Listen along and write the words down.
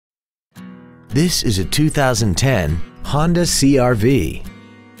This is a 2010 Honda CR-V.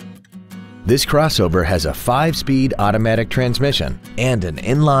 This crossover has a 5-speed automatic transmission and an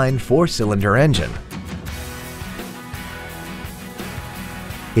inline 4-cylinder engine.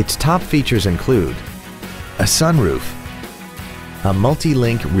 Its top features include a sunroof, a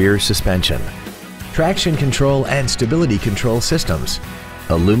multi-link rear suspension, traction control and stability control systems,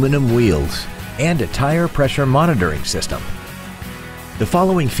 aluminum wheels, and a tire pressure monitoring system. The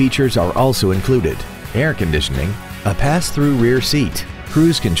following features are also included: air conditioning, a pass-through rear seat,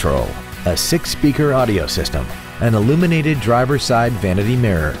 cruise control, a 6-speaker audio system, an illuminated driver's side vanity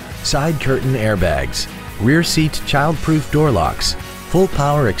mirror, side curtain airbags, rear seat child-proof door locks, full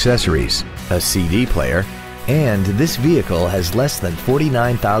power accessories, a CD player, and this vehicle has less than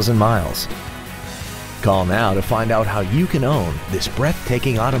 49,000 miles. Call now to find out how you can own this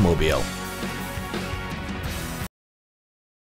breathtaking automobile.